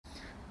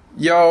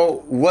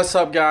Yo, what's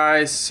up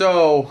guys?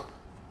 So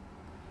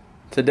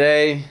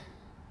today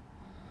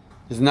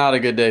is not a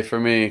good day for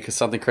me because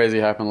something crazy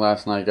happened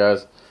last night,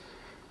 guys.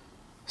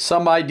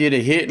 Somebody did a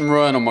hit and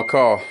run on my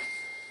car.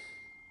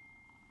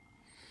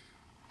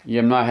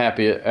 Yeah, I'm not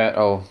happy at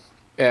all.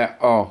 At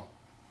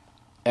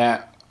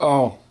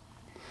all.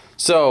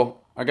 So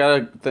I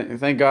gotta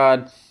thank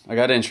God I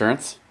got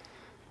insurance.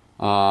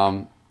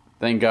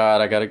 Thank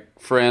God I got a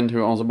friend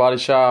who owns a body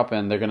shop,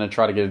 and they're gonna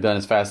try to get it done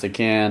as fast as they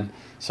can.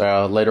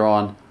 So later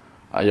on,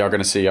 y'all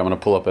gonna see I'm gonna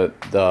pull up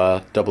at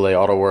the AA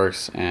Auto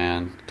Works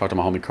and talk to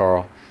my homie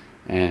Carl,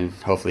 and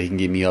hopefully he can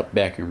get me up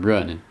back and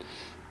running.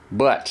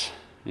 But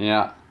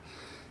yeah,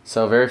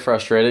 so very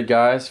frustrated,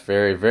 guys.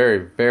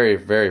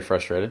 Very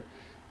frustrated.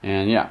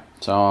 And yeah,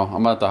 so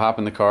I'm about to hop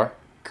in the car,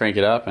 crank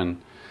it up, and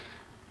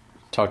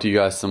talk to you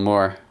guys some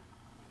more.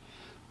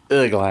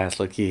 Ugly ass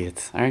little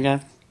kids. Alright,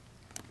 guys.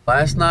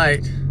 Last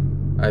night,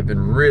 I've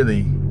been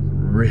really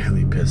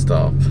pissed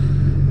off.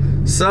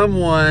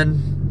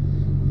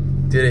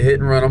 Someone did a hit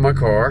and run on my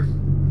car.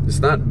 It's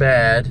not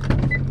bad.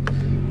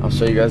 I'll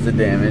show you guys the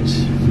damage,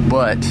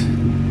 but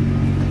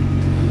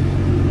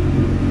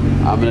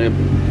I'm gonna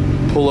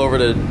pull over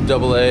to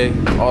AA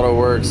Auto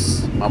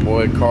Works. My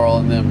boy Carl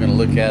and them gonna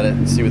look at it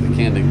and see what they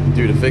can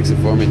do to fix it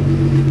for me.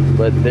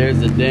 But there's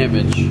the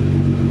damage.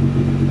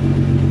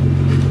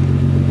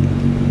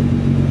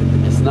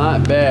 It's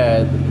not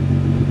bad,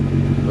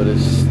 but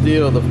it's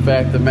still the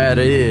fact of the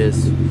matter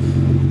is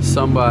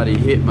somebody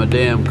hit my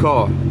damn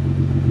car.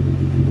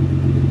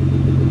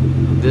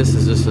 This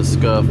is just a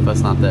scuff. That's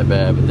not that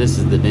bad, but this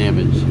is the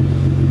damage.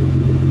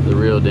 The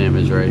real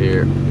damage right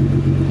here.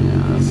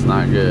 Yeah, that's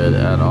not good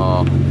at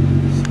all.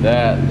 It's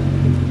that.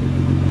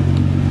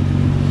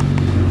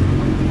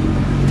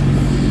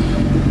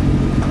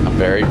 I'm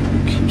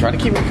trying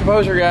to keep my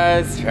composure,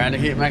 guys. Trying to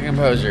keep my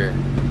composure.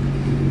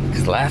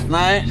 Because last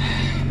night,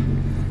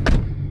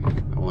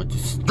 I went to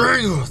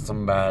strangle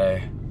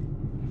somebody.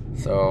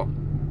 So,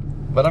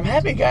 but I'm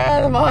happy,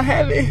 guys. I'm all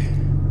happy.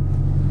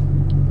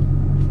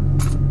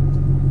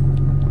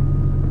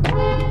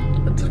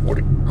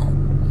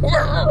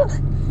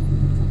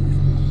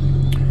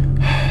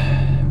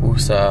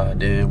 Woosah,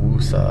 damn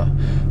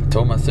woosah. I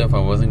told myself I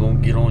wasn't gonna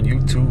get on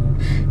YouTube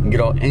and get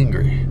all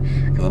angry,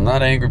 because I'm not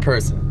an angry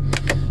person.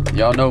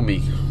 Y'all know me.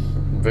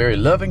 I'm a very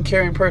loving,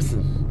 caring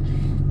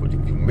person. But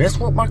if you mess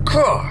with my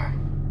car,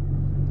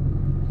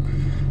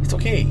 it's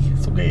okay.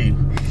 It's okay.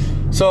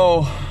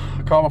 So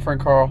I called my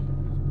friend Carl,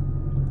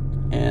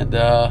 and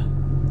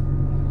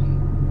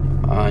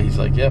he's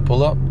like, yeah,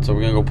 pull up. So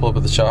we're gonna go pull up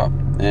at the shop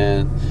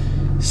and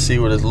see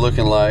what it's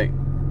looking like.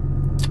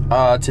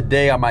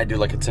 Today I might do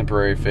like a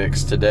temporary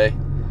fix today.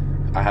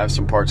 I have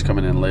some parts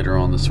coming in later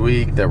on this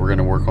week that we're going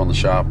to work on the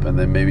shop, and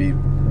then maybe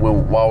while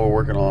we're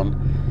working on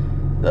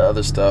the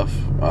other stuff,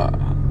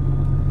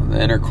 the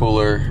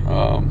intercooler,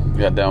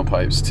 we got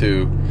downpipes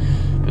too,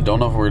 but don't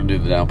know if we're going to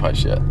do the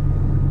downpipes yet,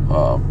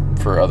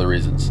 for other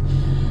reasons.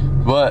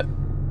 But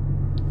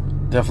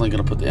definitely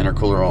going to put the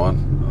intercooler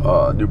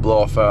on, new blow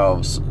off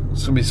valves.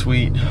 It's going to be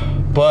sweet.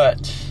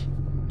 But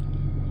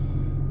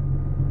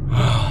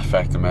the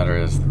fact of the matter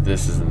is,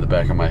 this is in the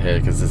back of my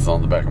head because this is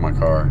on the back of my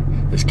car.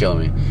 It's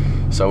killing me.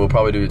 So we'll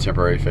probably do a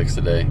temporary fix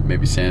today.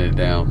 Maybe sand it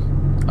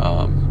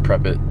down,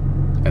 prep it,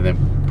 and then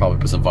probably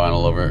put some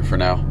vinyl over it for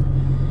now,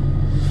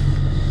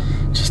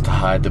 just to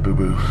hide the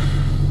boo-boo.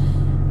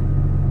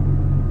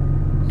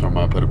 Or I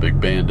might put a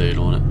big band-aid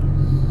on it.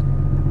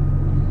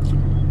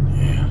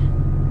 Yeah,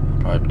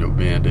 probably do a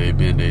band-aid.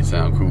 Band-aid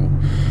sound cool.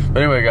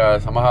 But anyway,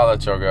 guys, I'm gonna holler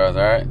at y'all guys.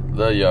 All right,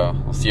 love y'all.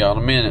 I'll see y'all in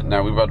a minute.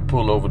 Now we about to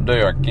pull over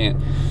there. I can't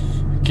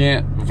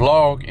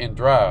vlog and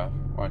drive.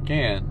 Well, I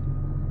can,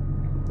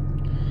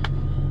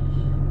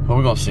 but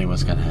we're gonna see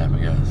what's gonna happen,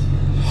 guys.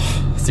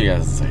 See you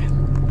guys in a second.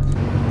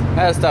 I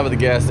had to stop at the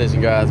gas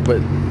station, guys,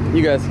 but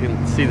you guys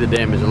can see the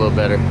damage a little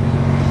better.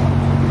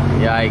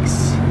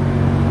 Yikes.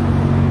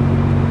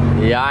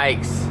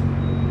 Yikes.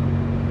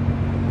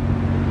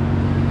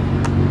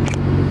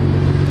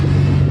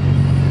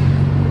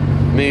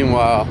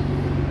 Meanwhile,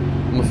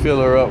 I'm gonna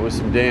fill her up with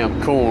some damn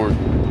corn.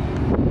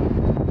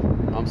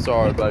 I'm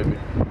sorry, baby.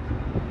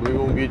 We're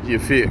gonna get you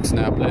fixed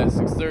now.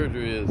 Plastic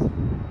surgery is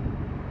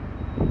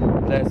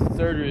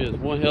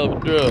one hell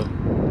of a drug.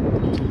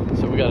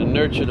 So we gotta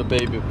nurture the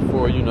baby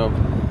before, you know.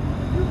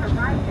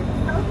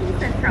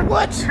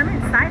 What? Come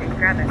inside and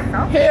grab a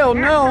selfie. Hell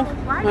no!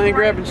 I ain't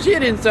grabbing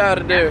shit inside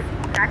of there.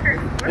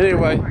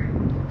 Anyway,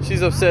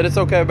 she's upset. It's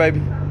okay,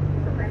 baby.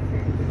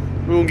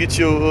 We're gonna get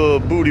your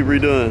booty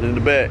redone in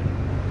the back.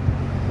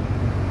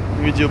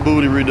 Get your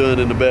booty redone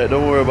in the back.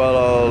 Don't worry about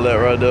all that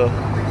right there.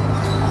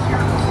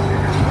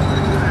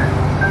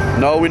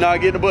 No, we're not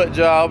getting a butt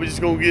job. We're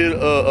just gonna get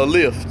a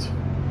lift.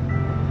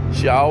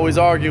 She always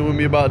arguing with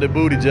me about that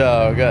booty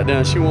job.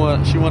 Goddamn, she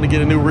want to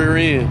get a new rear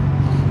end.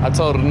 I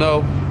told her no.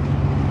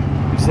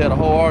 We just had a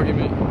whole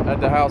argument at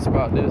the house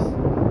about this.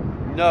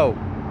 No.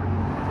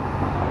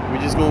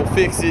 We're just gonna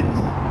fix it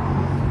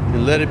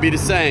and let it be the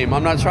same.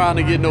 I'm not trying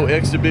to get no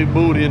extra big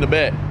booty in the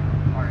back.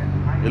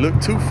 It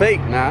look too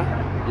fake now.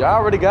 Y'all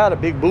already got a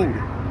big booty.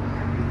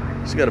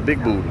 She got a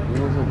big booty.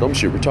 You know, dumb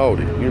shit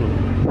retarded, you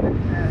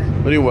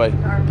know. But anyway,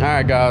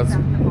 alright guys.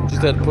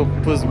 Just had to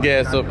put some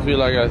gas up. Feel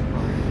like I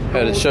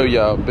had to show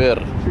y'all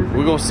better.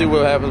 We're gonna see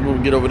what happens when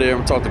we get over there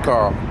and talk to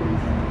Carl.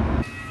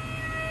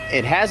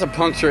 It has a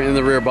puncture in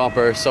the rear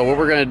bumper, so what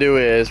we're gonna do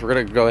is we're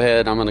gonna go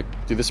ahead. I'm gonna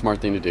do the smart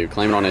thing to do,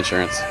 claim it on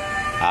insurance.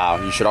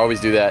 You should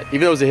always do that.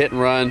 Even though it was a hit and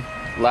run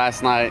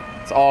last night,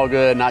 it's all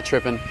good, not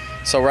tripping.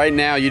 So right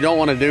now, you don't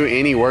want to do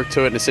any work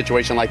to it in a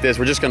situation like this.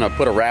 We're just gonna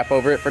put a wrap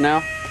over it for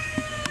now.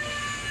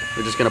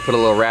 We're just gonna put a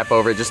little wrap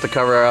over it just to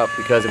cover up,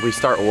 because if we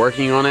start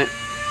working on it,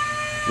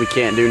 we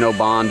can't do no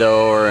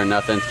Bondo or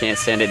nothing, can't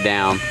sand it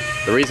down.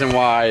 The reason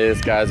why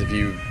is, guys, if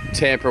you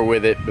tamper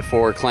with it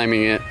before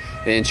claiming it,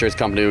 the insurance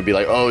company would be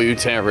like, oh, you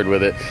tampered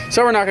with it.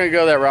 So we're not gonna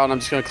go that route. I'm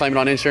just gonna claim it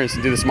on insurance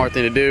and do the smart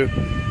thing to do.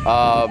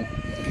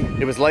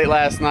 It was late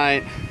last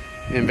night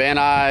in Van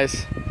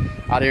Nuys,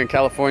 out here in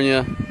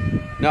California.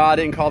 No, I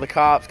didn't call the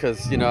cops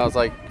because, you know, I was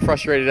like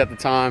frustrated at the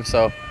time.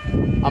 So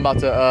I'm about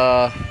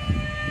to,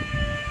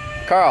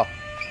 Carl.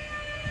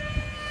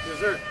 Yes,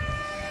 sir.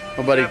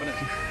 My buddy.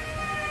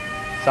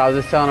 So I was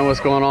just telling him what's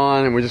going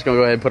on, and we're just gonna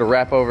go ahead and put a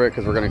wrap over it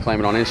because we're gonna claim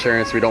it on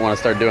insurance. We don't want to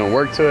start doing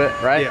work to it,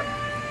 right?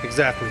 Yeah,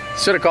 exactly.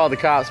 Should have called the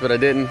cops, but I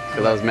didn't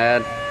because I was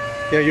mad.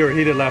 Yeah, you were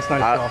heated last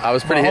night. I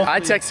was pretty. I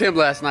texted him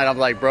last night. I'm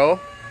like, bro,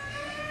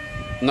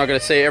 I'm not gonna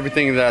say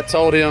everything that I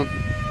told him,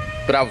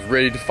 but I was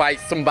ready to fight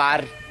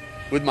somebody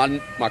with my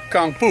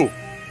kung fu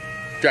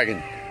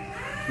dragon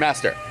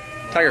master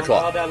tiger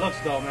claw. How that looks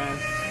though, man.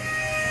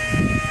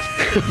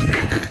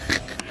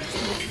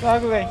 It's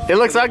ugly. It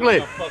looks ugly.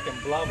 Like a fucking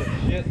blob of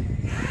shit.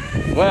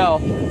 Well,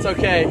 it's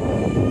okay.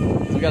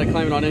 So we gotta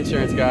claim it on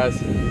insurance, guys.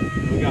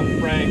 We got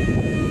Frank.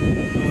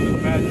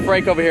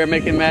 Frank over here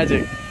making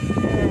magic.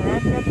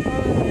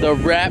 The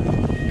rap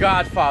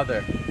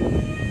godfather.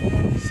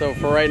 So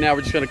for right now,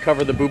 we're just gonna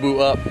cover the boo-boo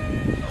up.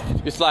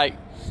 It's like,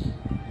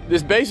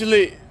 this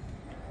basically,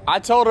 I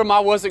told him I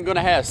wasn't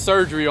gonna have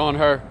surgery on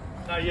her.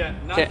 Not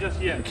yet, not just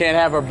yet. Can't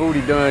have her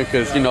booty done,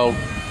 cause you know,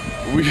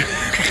 we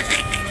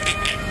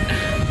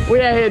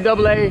out here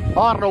AA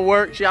auto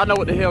work. Y'all know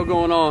what the hell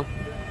going on.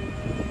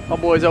 My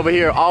boys over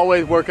here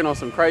always working on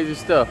some crazy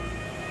stuff.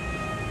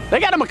 They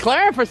got a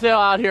McLaren for sale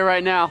out here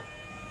right now.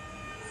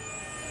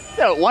 Is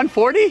that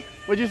 140?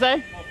 What'd you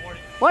say?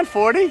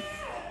 140. 140?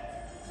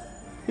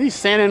 He's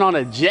standing on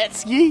a jet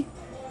ski.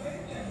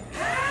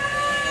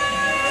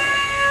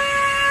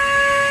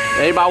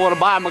 Anybody want to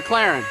buy a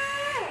McLaren?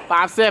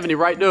 570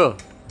 right there.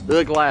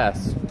 The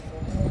glass.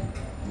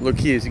 Look,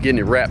 kids, you're getting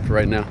it wrapped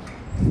right now.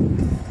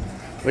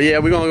 But yeah,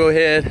 we're gonna go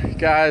ahead,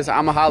 guys.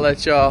 I'm gonna holler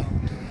at y'all.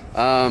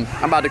 I'm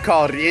about to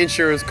call the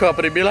insurance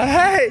company and be like,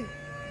 hey,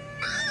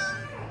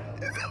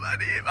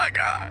 somebody hit my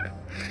car.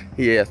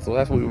 Yeah, so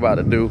that's what we're about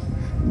to do.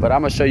 But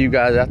I'm gonna show you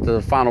guys after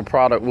the final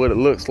product what it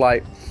looks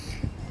like.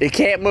 It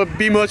can't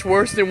be much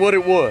worse than what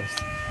it was.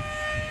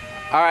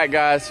 All right,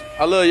 guys,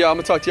 I love y'all. I'm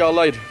gonna talk to y'all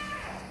later.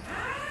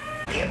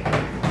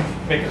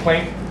 Make a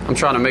claim? I'm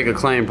trying to make a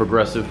claim,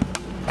 Progressive.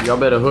 Y'all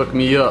better hook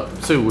me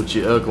up too with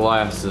your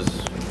glasses.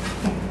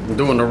 I'm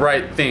doing the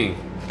right thing.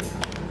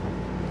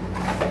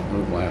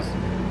 No glasses.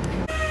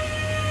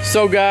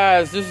 So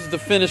guys, this is the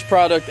finished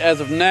product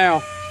as of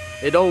now.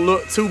 It don't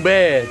look too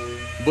bad,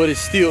 but it's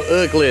still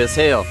ugly as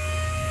hell.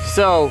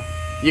 So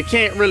you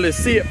can't really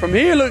see it from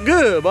here. Look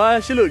good, boy.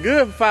 She look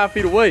good from 5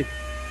 feet away.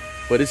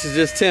 But this is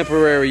just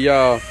temporary,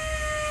 y'all.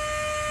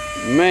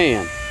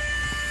 Man.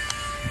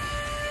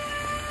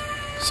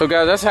 So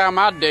guys, that's how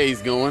my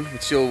day's going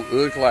with your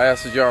ugly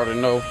glasses, you already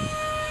know.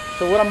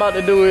 So what I'm about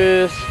to do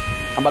is,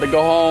 I'm about to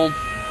go home,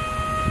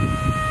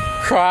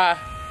 cry,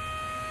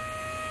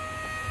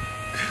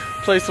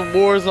 play some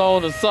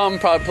Warzone or something,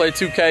 probably play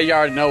 2K. You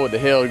already know what the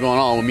hell is going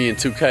on with me and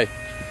 2K.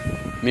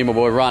 Me and my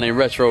boy Ronnie and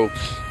Retro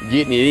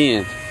getting it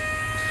in.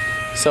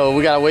 So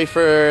we gotta wait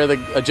for the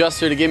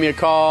adjuster to give me a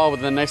call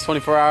within the next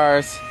 24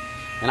 hours,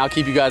 and I'll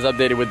keep you guys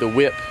updated with the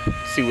whip,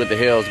 see what the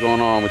hell is going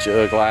on with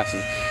your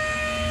glasses.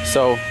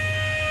 So,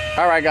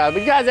 all right guys,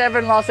 but you guys ever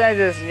in Los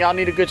Angeles and y'all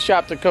need a good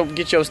shop to come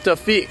get your stuff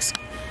fixed,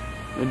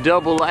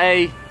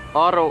 AA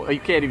Auto, you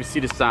can't even see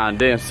the sign,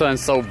 damn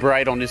sun's so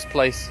bright on this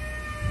place.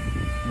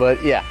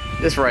 But yeah,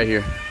 it's right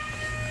here.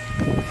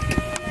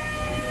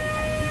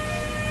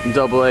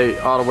 AA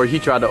Auto, where he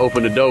tried to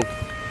open the door.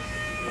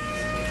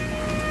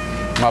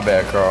 My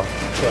bad, Carl.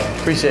 Yeah.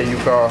 Appreciate you,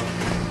 Carl.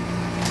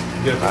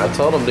 Good. I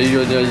told him that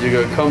you're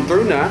gonna come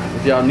through now.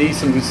 If y'all need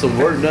some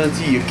work done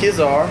to your kids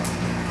are.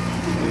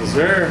 Yes,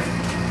 sir.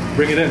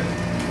 Bring it in.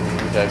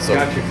 Okay, so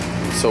got you.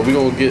 So we're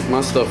gonna get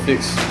my stuff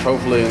fixed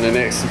hopefully in the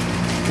next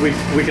week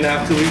and a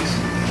half, 2 weeks.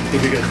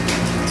 You'll be good.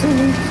 2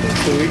 weeks.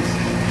 2 weeks.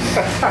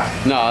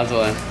 No, that's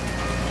fine.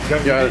 You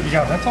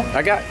got rental?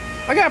 I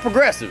got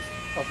Progressive.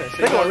 Okay, so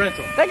you got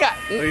rental. They got.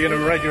 So you're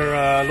gonna ride your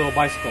little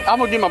bicycle. I'm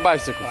gonna get my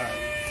bicycle. All right.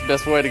 It's the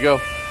best way to go.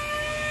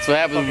 So what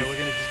happens? Okay, we're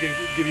gonna just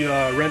give you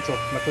a rental,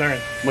 McLaren.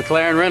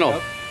 McLaren rental.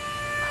 Yep.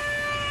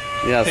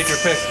 Yeah. Take your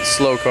pick.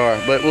 Slow car,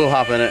 but we'll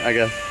hop in it, I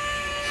guess.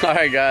 All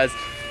right, guys.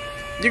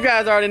 You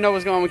guys already know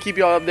what's going on. We'll keep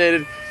y'all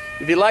updated.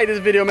 If you like this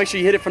video, make sure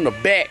you hit it from the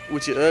back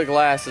with your UGG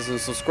glasses and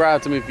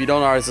subscribe to me if you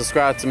don't already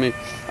subscribe to me.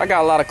 I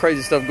got a lot of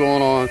crazy stuff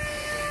going on.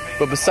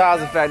 But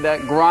besides the fact that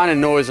grinding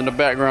noise in the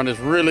background is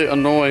really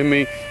annoying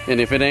me,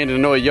 and if it ain't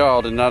annoying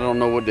y'all, then I don't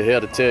know what the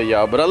hell to tell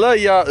y'all. But I love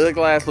y'all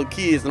ugly ass little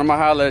kids, and I'm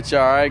gonna holler at y'all,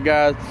 alright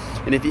guys?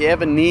 And if you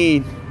ever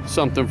need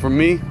something from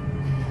me,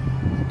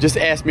 just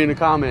ask me in the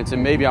comments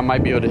and maybe I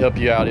might be able to help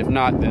you out. If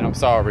not, then I'm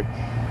sorry.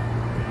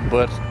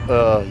 But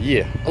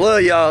yeah, I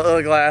love y'all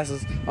ugly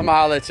glasses. I'm gonna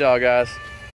holler at y'all guys.